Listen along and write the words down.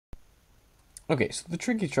Okay, so the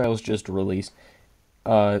Tricky Trials just released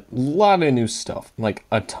a lot of new stuff, like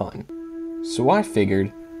a ton. So I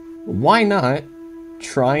figured, why not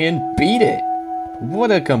try and beat it? What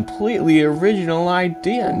a completely original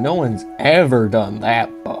idea. No one's ever done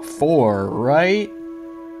that before, right?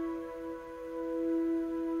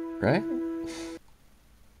 Right?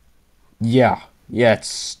 Yeah. Yeah, it's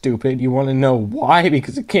stupid. You want to know why?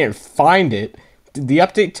 Because I can't find it. Did the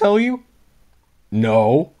update tell you?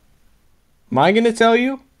 No. Am I gonna tell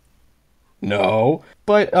you? No.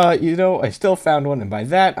 But, I still found one, and by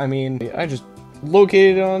that, I mean, I just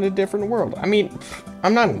located it on a different world. I mean,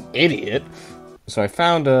 I'm not an idiot. So I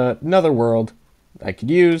found another world I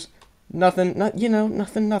could use. Nothing,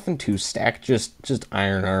 nothing too stacked. Just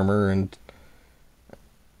iron armor and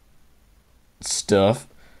stuff.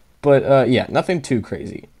 But, yeah, nothing too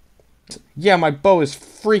crazy. Yeah, my bow is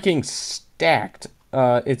freaking stacked.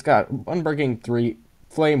 It's got Unbreaking 3,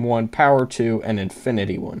 Flame 1, Power 2, and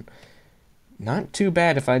Infinity 1. Not too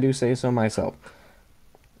bad if I do say so myself.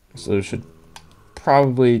 So it should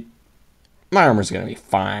probably... My armor's gonna be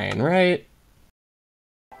fine, right?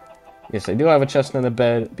 Yes, I do have a chest in the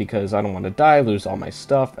bed because I don't want to die, lose all my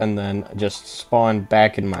stuff, and then just spawn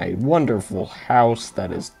back in my wonderful house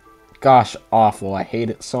that is, gosh, awful. I hate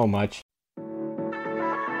it so much.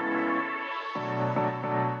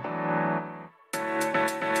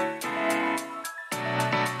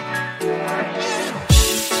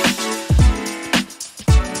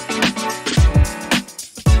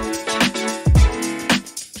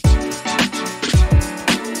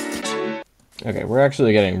 Okay, we're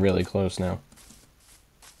actually getting really close now.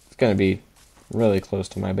 It's gonna be really close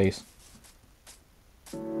to my base.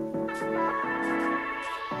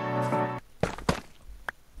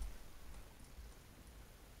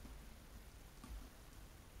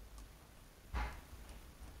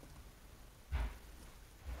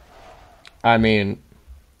 I mean...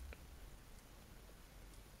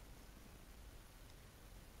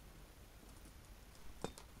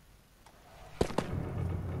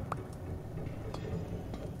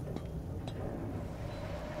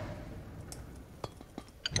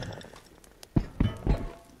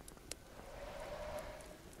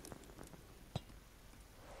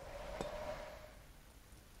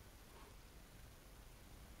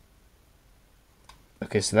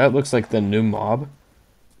 Okay, so that looks like the new mob.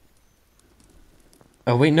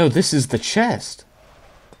 Oh wait, no, this is the chest.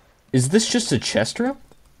 Is this just a chest room?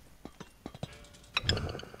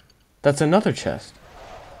 That's another chest.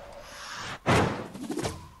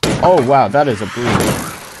 Oh wow, that is a blue.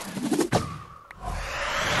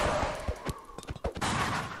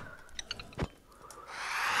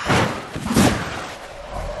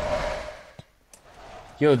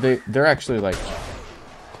 Yo, they're actually like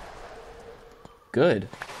good.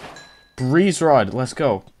 Breeze rod, let's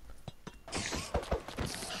go.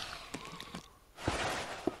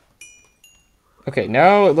 Okay,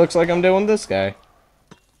 now it looks like I'm doing this guy.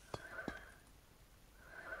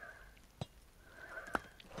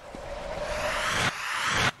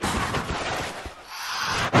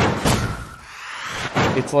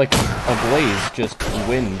 It's like a blaze, just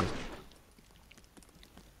wind.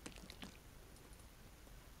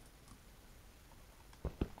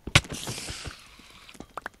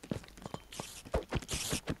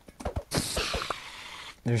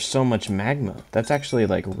 There's so much magma. That's actually,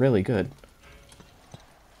 like, really good.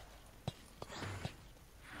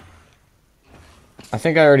 I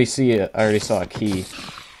think I already see it. I already saw a key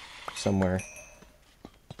somewhere.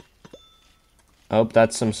 Oh,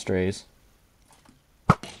 that's some strays.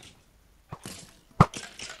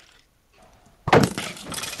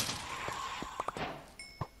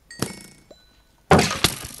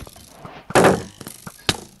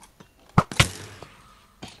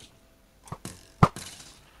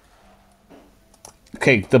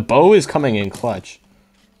 Okay, the bow is coming in clutch.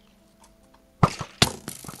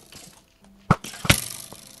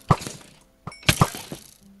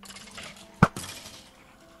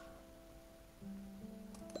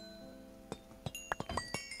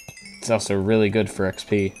 It's also really good for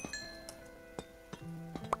XP.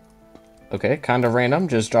 Okay, kind of random.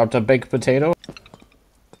 Just dropped a baked potato.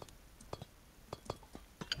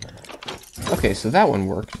 Okay, so that one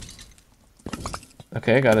worked.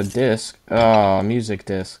 Okay, I got a disc. Oh, music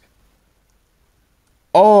disc.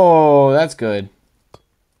 Oh, that's good.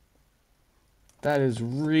 That is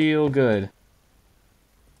real good.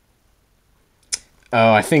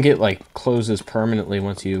 Oh, I think it, like, closes permanently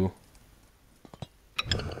once you...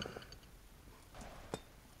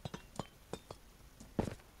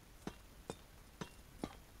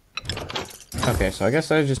 Okay, so I guess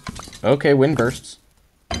I just... Okay, wind bursts.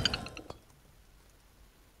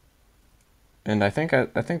 And I think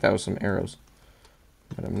that was some arrows.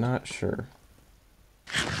 But I'm not sure.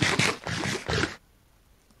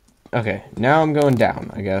 Okay, now I'm going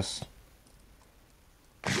down, I guess.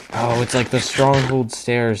 Oh, it's like the stronghold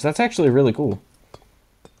stairs. That's actually really cool.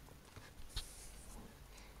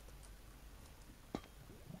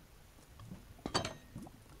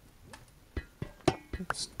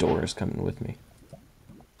 This door is coming with me.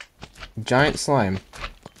 Giant slime.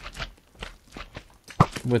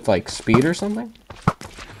 With, like, speed or something?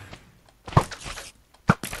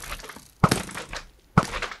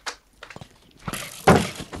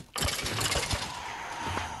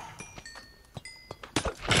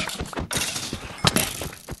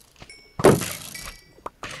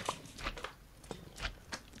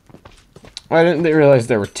 I didn't realize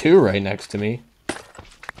there were two right next to me.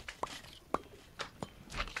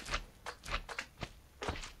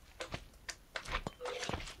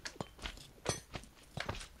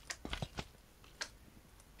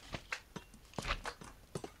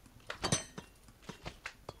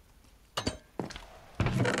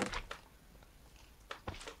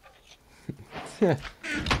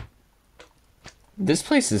 This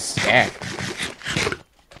place is stacked.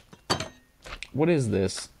 What is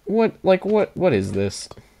this? What is this?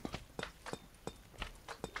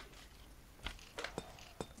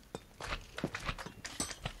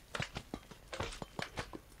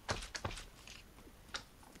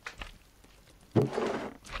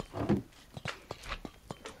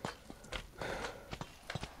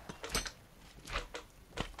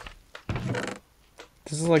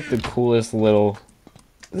 This is like the coolest little...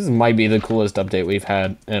 This might be the coolest update we've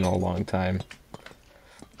had in a long time.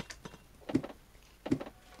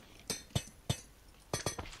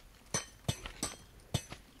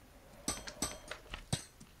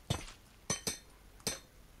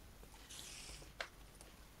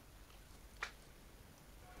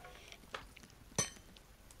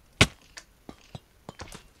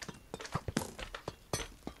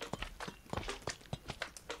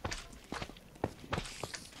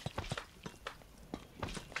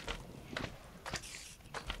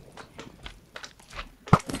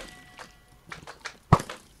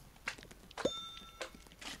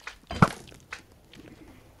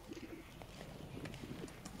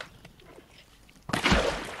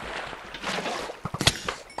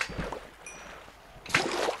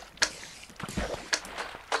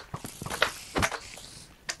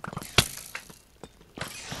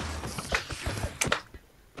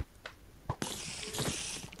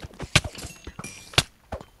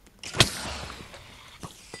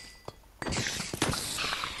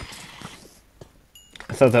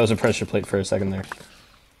 I thought that was a pressure plate for a second there.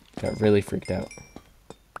 Got really freaked out.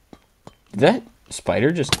 Did that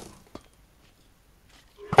spider just...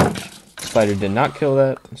 Spider did not kill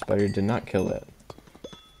that. Spider did not kill that.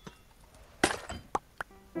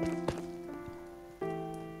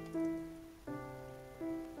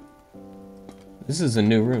 This is a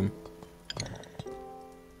new room.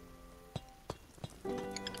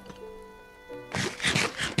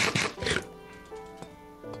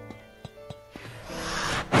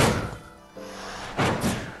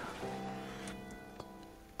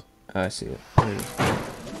 I see it. There it is.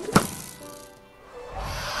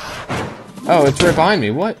 Oh, it's right behind me.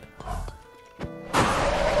 What?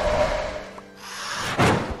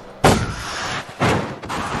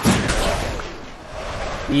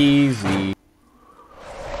 Easy.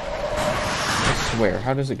 I swear,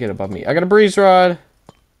 how does it get above me? I got a breeze rod.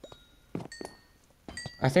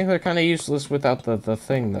 I think they're kind of useless without the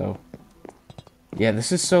thing, though. Yeah,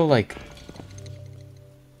 this is so, like...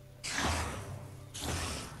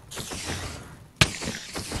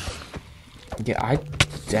 Yeah, I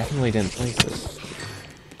definitely didn't place this.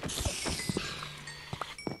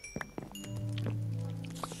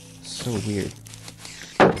 So weird.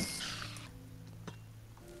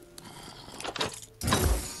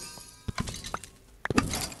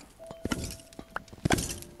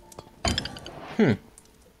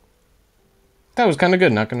 That was kind of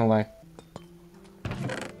good, not gonna lie.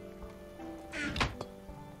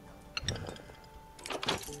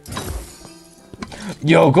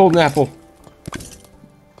 Yo, golden apple!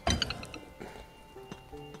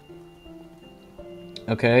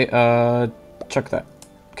 Okay, chuck that.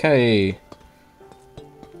 Okay.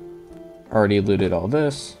 Already looted all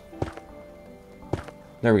this.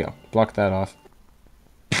 There we go. Block that off.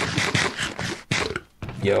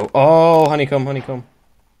 Yo. Oh, honeycomb, honeycomb.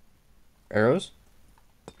 Arrows?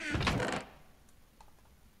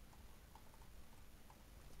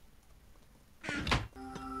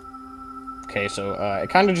 Okay, so, I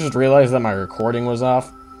kind of just realized that my recording was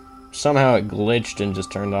off. Somehow it glitched and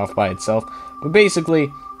just turned off by itself. But basically,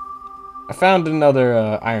 I found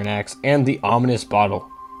another iron axe and the ominous bottle.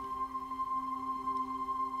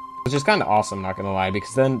 Which is kind of awesome, not gonna lie,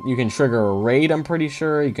 because then you can trigger a raid, I'm pretty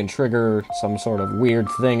sure. You can trigger some sort of weird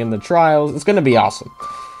thing in the trials. It's gonna be awesome.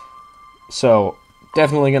 So,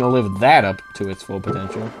 definitely gonna live that up to its full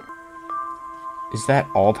potential. Is that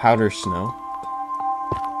all powder snow?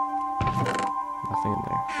 Nothing in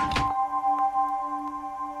there.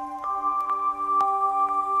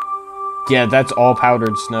 Yeah, that's all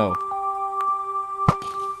powdered snow.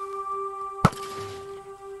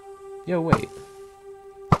 Yo, wait.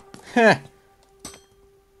 Heh.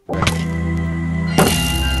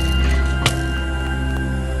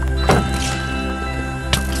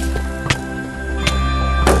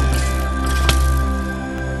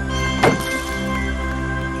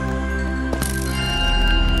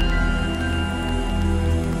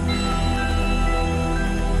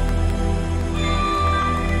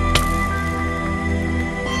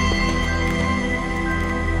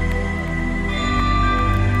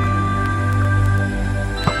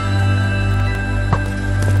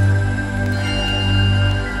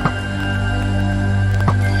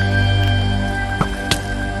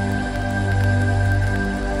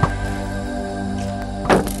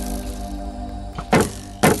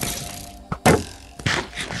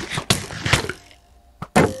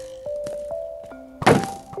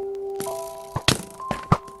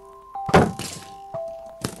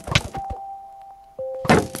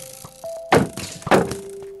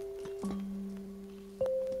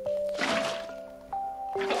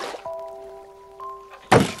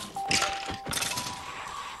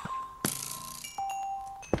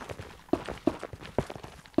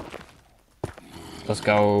 Let's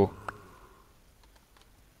go.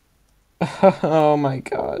 Oh my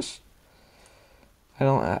gosh. I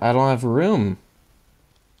don't have room.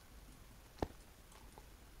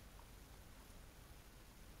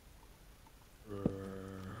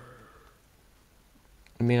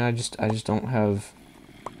 I mean, I just don't have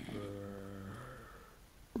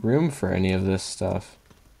room for any of this stuff.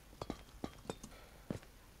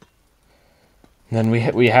 And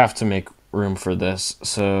then we have to make room for this.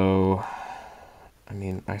 So I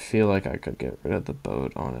mean, I feel like I could get rid of the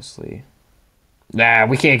boat, honestly. Nah,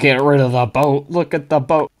 we can't get rid of the boat. Look at the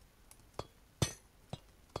boat.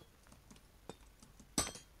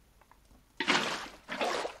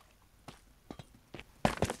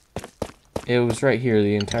 It was right here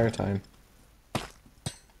the entire time.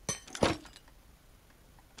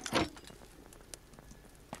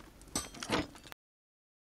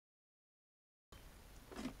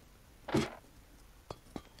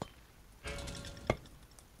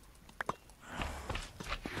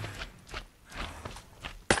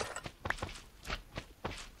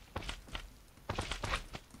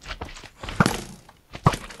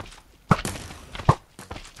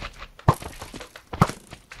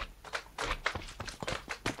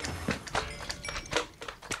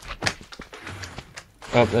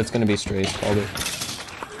 Oh, that's gonna be strays, probably.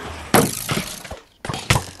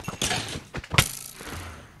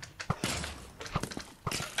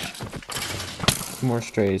 More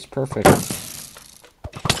strays, perfect.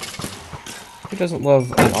 Who doesn't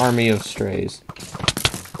love an army of strays?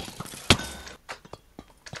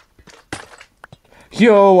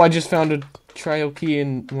 Yo, I just found a trial key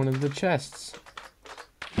in one of the chests.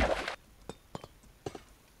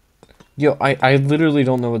 Yo, I literally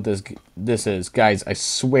don't know what this is. Guys, I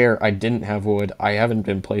swear I didn't have wood. I haven't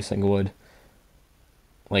been placing wood.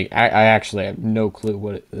 Like, I actually have no clue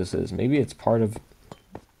what this is. Maybe it's part of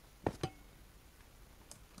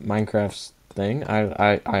Minecraft's thing?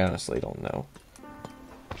 I honestly don't know.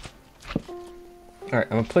 Alright,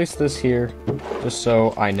 I'm gonna place this here, just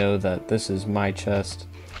so I know that this is my chest.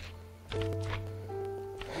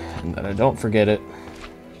 And that I don't forget it.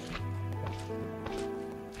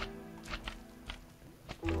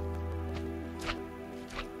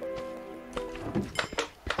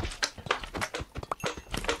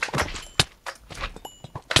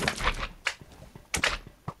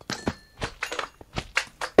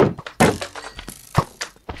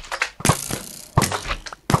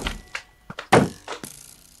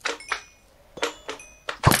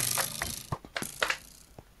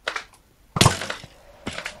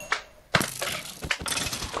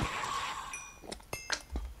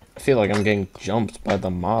 I feel like I'm getting jumped by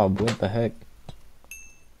the mob. What the heck?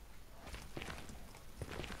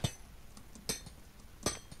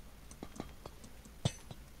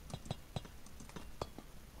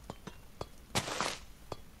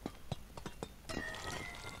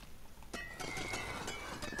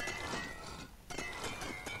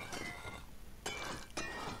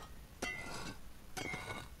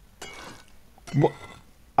 What?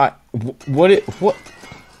 What?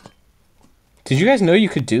 Did you guys know you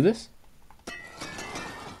could do this?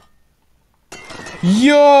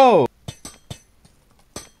 Yo!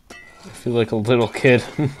 I feel like a little kid.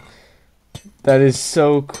 That is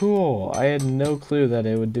so cool. I had no clue that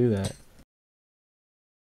it would do that.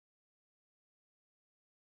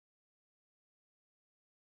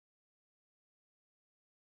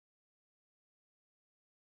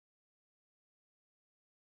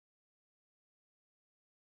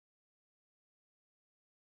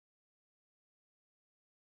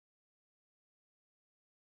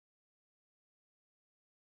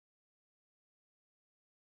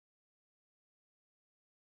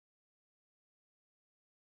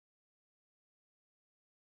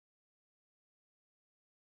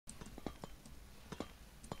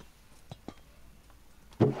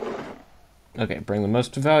 Okay, bring the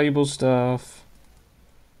most valuable stuff.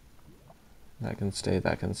 That can stay,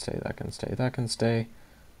 that can stay, that can stay, that can stay.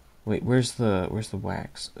 Wait, where's the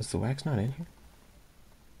wax? Is the wax not in here?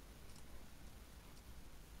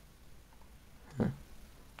 Huh.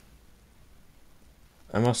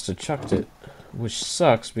 I must have chucked it, which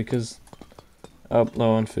sucks because... Oh,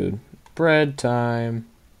 low on food. Bread time.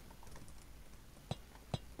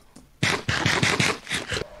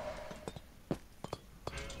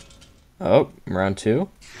 Oh, round 2.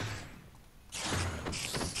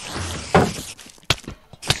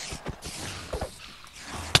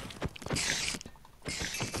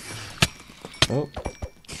 Oh.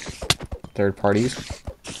 Third parties.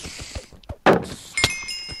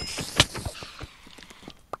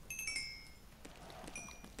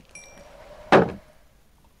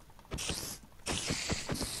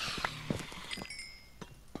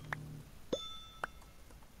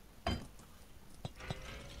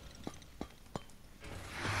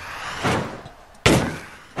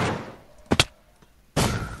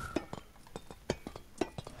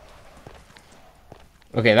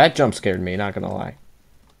 Okay, that jump scared me, not gonna lie.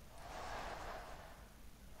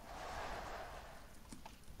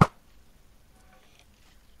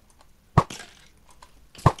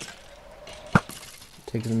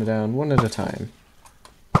 Take them down one at a time.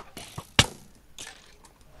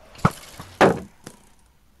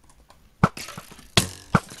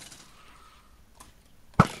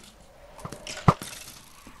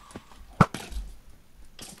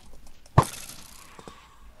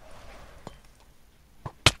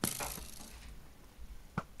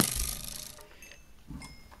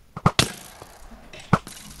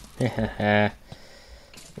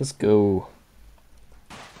 Let's go.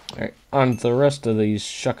 Alright, on to the rest of these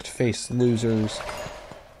shucked-faced losers.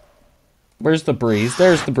 Where's the breeze?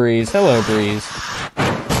 There's the breeze. Hello, breeze.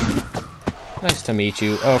 Nice to meet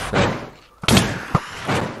you. Oh, frick.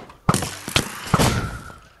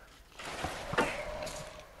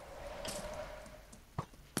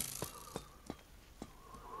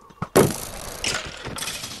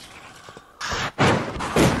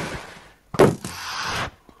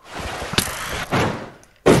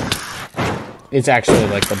 It's actually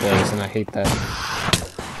like the blaze, and I hate that.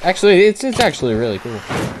 Actually, it's actually really cool.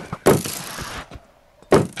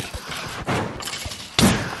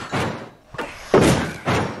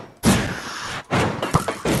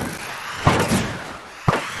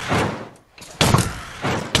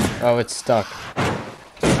 Oh, it's stuck.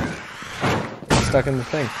 It's stuck in the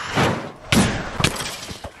thing.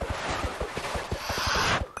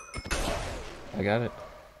 I got it.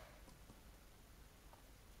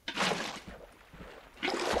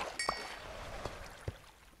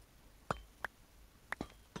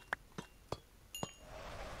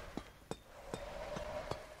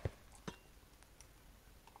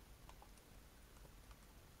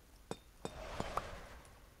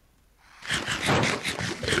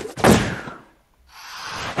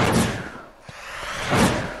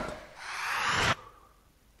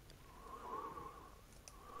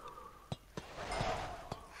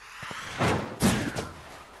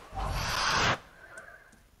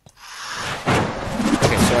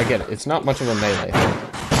 I get it. It's not much of a melee thing.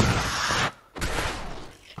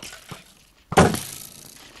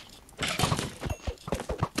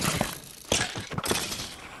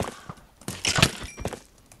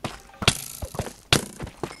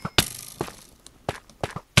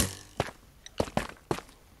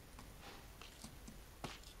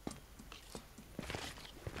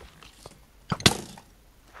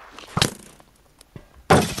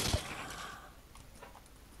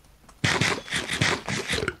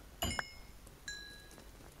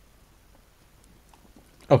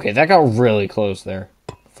 Okay, that got really close there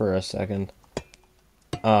for a second.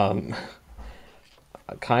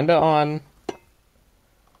 Kinda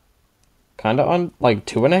Kind of on like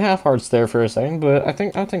 2.5 hearts there for a second, but I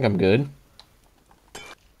think I'm good.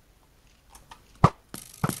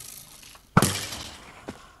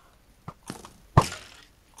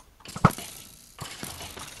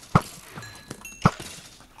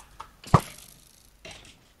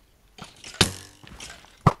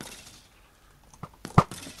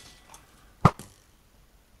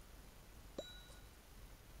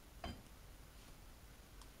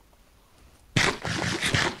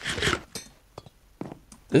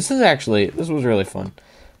 This was really fun.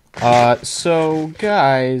 So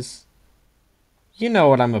guys, you know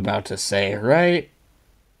what I'm about to say, right?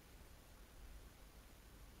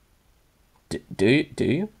 Do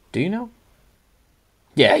you know?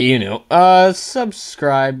 Yeah, you know.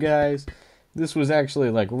 Subscribe, guys. This was actually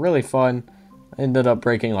like really fun. I ended up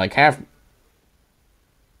breaking like half.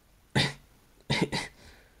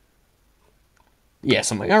 Yeah,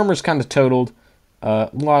 so my armor's kind of totaled.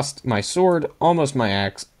 Lost my sword, almost my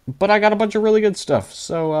axe, but I got a bunch of really good stuff.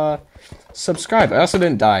 So, subscribe. I also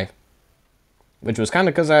didn't die, which was kind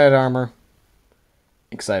of because I had armor,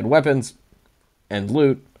 because I had weapons and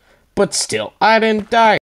loot, but still, I didn't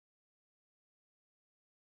die.